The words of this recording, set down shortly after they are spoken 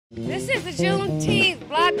This is the Juneteenth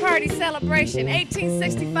block party celebration.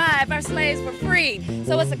 1865, our slaves were freed.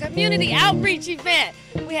 So it's a community outreach event.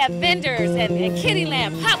 We have vendors and kitty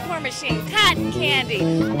lamp, popcorn machine, cotton candy,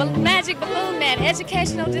 magic balloon man,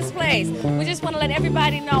 educational displays. We just want to let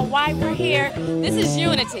everybody know why we're here. This is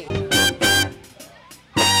unity.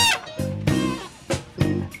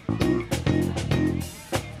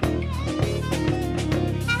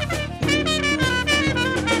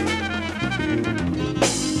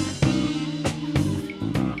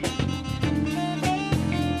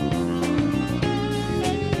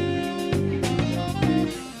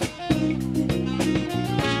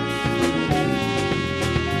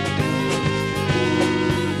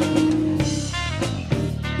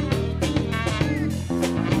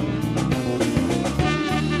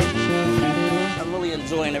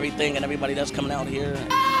 Enjoying everything and everybody that's coming out here.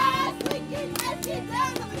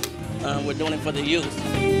 We're doing it for the youth.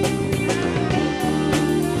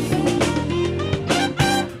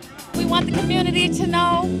 We want the community to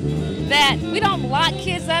know that we don't lock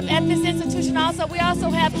kids up at this institution. Also, we also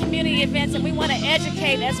have community events and we want to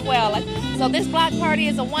educate as well. So this block party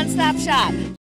is a one-stop shop.